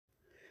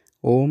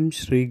Om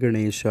Shri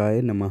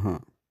Ganeshaya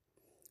Namaha.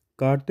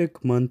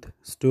 Kartik Month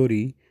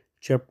Story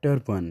Chapter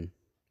 1.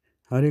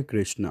 Hare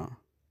Krishna.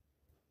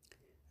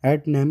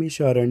 At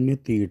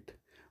Naimisharanya Tirth,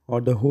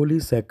 or the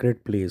holy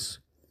sacred place,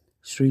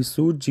 Sri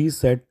Suji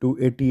said to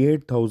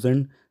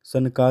 88,000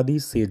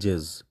 Sanakadi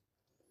sages,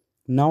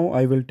 "Now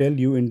I will tell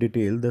you in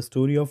detail the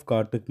story of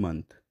Kartik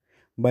month,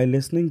 by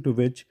listening to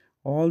which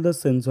all the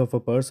sins of a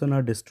person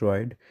are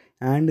destroyed,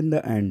 and in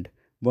the end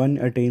one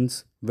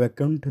attains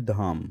Vaikunt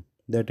Dham,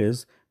 that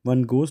is,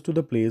 one goes to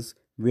the place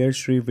where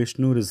Sri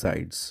Vishnu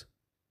resides."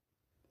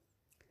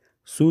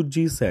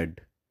 Suji said,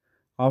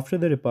 after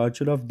the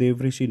departure of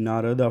Devrishi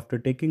Narad after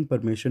taking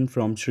permission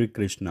from Sri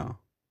Krishna,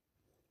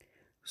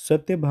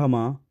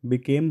 Satyabhama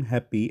became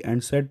happy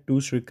and said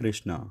to Sri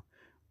Krishna,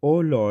 "O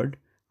Lord,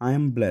 I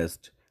am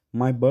blessed.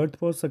 My birth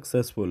was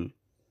successful.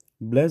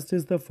 Blessed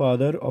is the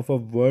father of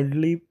a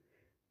worldly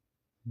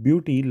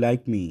beauty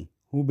like me,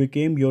 who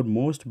became your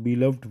most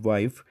beloved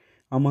wife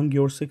among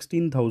your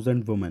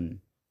 16,000 women.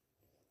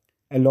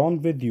 Along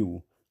with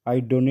you,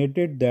 I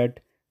donated that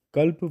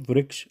Kalp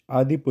Vriksh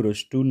Adipurush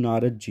to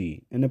Narad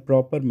ji in a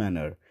proper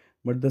manner,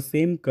 but the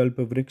same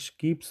Kalp Vriksh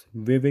keeps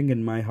waving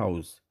in my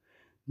house.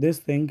 This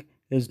thing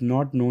is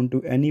not known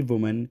to any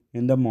woman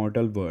in the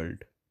mortal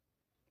world.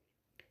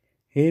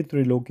 Hey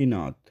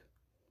Trilokinath,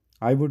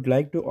 I would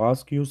like to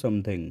ask you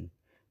something.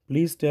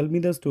 Please tell me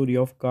the story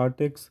of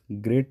Kartik's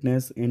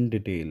greatness in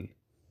detail,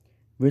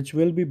 which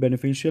will be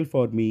beneficial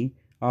for me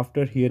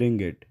after hearing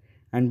it,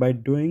 and by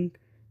doing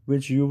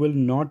which you will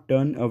not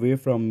turn away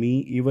from me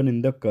even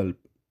in the Kalp."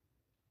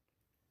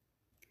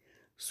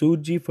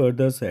 Suji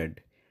further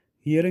said,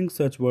 hearing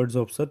such words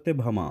of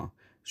Satyabhama,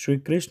 Sri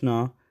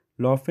Krishna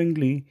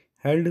laughingly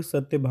held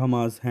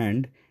Satyabhama's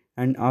hand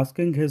and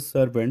asking his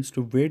servants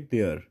to wait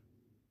there.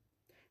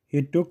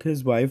 He took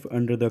his wife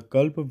under the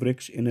Kalp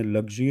Vriksh in a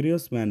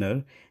luxurious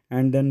manner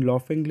and then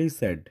laughingly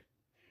said,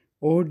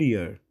 "Oh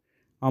dear,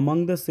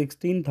 among the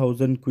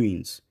 16,000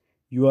 queens,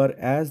 you are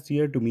as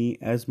dear to me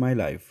as my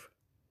life.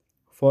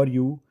 For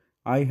you,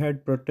 I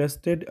had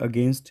protested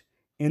against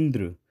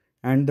Indra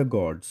and the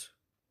gods.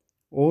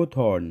 O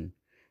Thorn,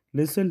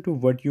 listen to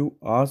what you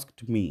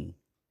asked me.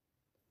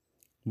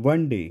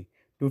 One day,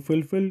 to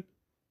fulfill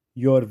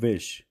your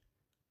wish,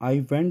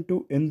 I went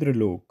to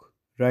Indralok,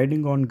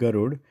 riding on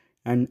Garud,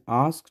 and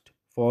asked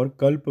for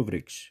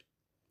Kalpavriksha.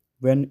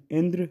 When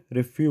Indra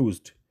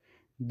refused,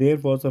 there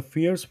was a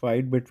fierce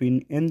fight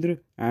between Indra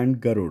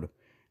and Garud,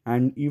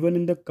 and even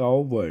in the cow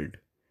world,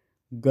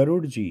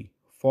 Garudji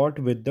fought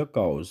with the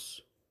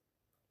cows.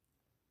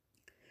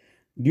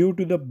 Due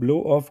to the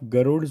blow of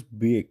Garud's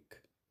beak,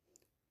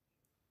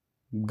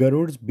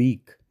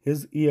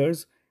 his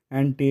ears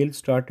and tail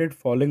started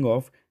falling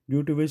off,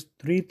 due to which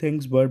three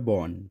things were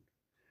born.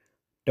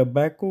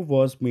 Tobacco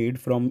was made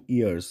from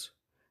ears,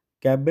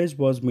 cabbage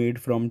was made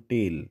from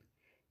tail,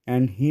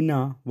 and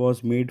henna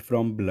was made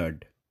from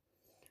blood.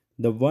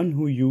 The one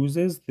who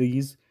uses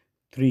these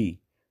three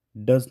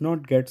does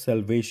not get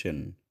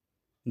salvation.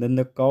 Then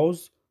the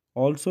cows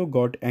also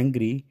got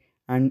angry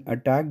and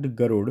attacked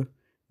Garud,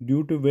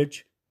 due to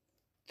which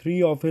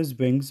three of his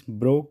wings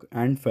broke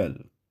and fell.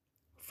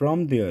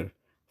 From their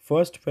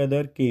first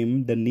feather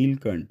came the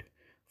Neelkant,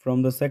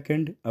 from the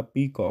second a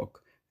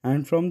peacock,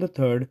 and from the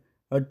third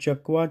a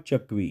Chakwa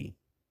Chakwi.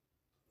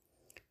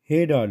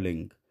 Hey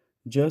darling,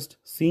 just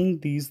seeing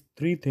these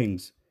three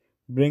things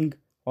bring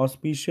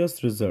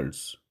auspicious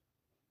results."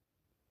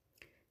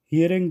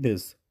 Hearing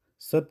this,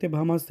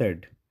 Satyabhama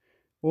said,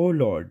 "O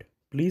Lord,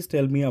 please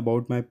tell me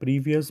about my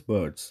previous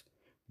births.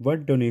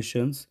 What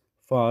donations,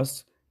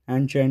 fasts,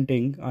 and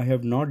chanting I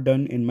have not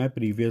done in my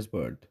previous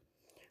birth.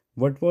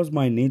 What was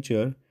my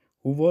nature?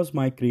 Who was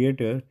my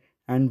creator?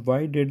 And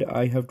why did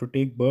I have to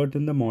take birth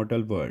in the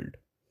mortal world?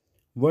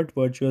 What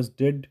virtuous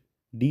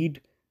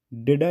deed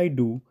did I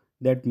do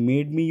that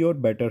made me your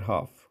better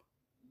half?"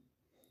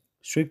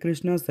 Sri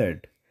Krishna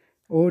said,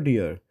 "Oh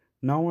dear,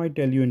 now I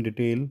tell you in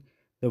detail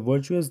the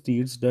virtuous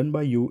deeds done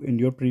by you in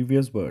your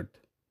previous birth.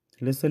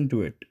 Listen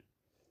to it.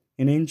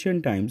 In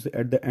ancient times,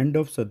 at the end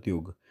of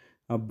Satyug,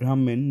 a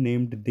Brahmin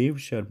named Dev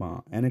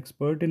Sharma, an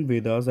expert in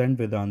Vedas and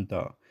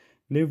Vedanta,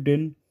 lived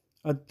in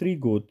Atri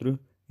Gotra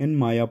in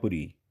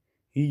Mayapuri.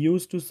 He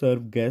used to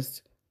serve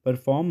guests,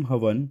 perform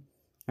havan,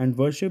 and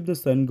worship the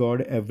sun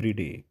god every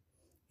day.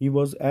 He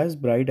was as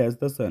bright as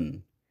the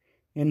sun.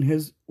 In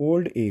his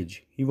old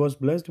age, he was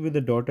blessed with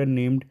a daughter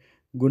named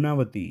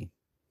Gunavati.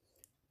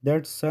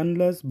 That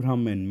sunless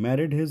Brahmin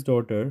married his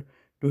daughter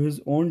to his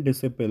own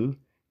disciple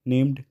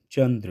named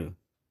Chandra.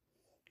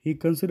 He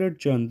considered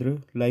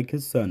Chandra like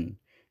his son,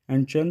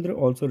 and Chandra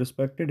also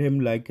respected him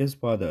like his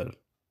father.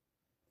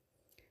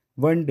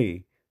 One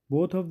day,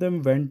 both of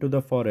them went to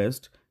the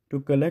forest to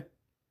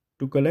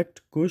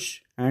collect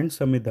kush and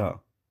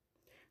samidha.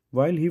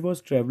 While he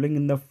was traveling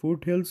in the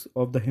foothills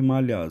of the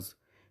Himalayas,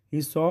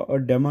 he saw a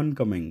demon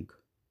coming.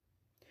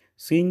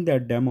 Seeing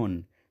that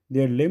demon,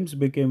 their limbs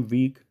became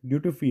weak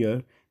due to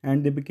fear,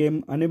 and they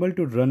became unable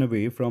to run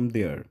away from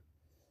there.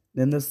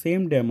 Then the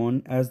same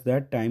demon as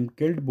that time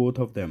killed both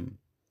of them.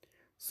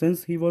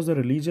 Since he was a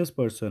religious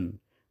person,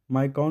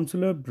 My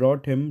counselor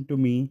brought him to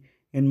me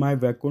in my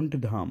Vaikunt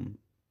Dham.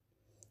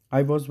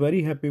 I was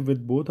very happy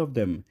with both of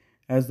them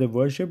as they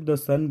worshipped the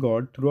sun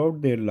god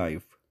throughout their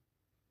life.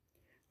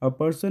 A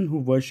person who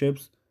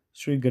worships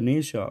Sri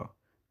Ganesha,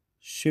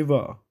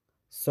 Shiva,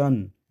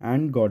 sun,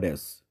 and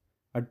goddess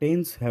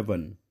attains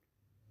heaven.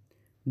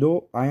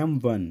 Though I am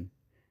one,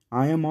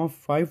 I am of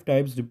five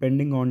types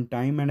depending on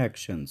time and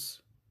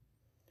actions.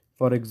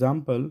 For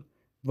example,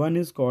 one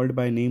is called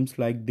by names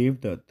like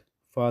Devdutt,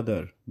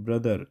 father,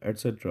 brother,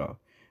 etc.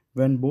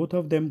 When both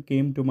of them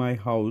came to my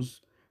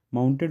house,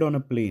 mounted on a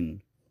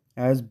plane,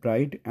 as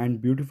bright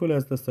and beautiful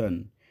as the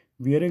sun,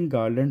 wearing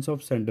garlands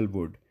of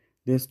sandalwood,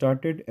 they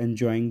started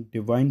enjoying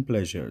divine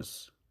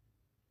pleasures.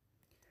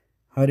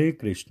 Hare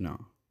Krishna.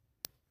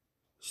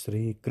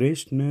 Shri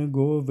Krishna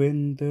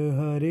Govind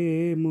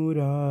Hare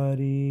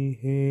Murari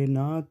He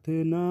Nath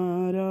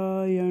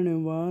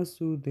Narayan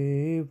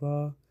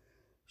Vasudeva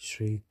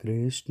Shri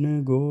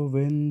Krishna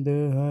Govind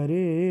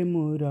Hare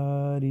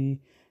Murari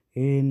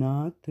He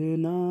Nath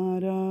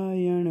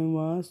Narayan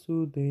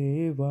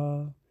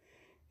Vasudeva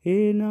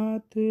He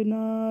Nath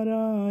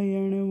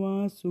Narayan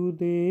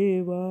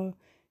Vasudeva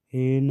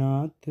He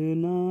Nath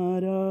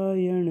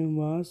Narayan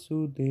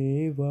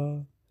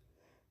Vasudeva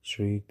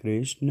Shri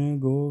Krishna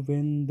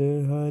Govind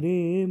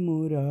Hare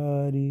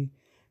Murari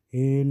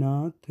He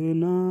Nath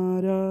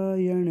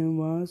Narayan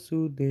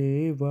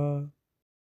Vasudeva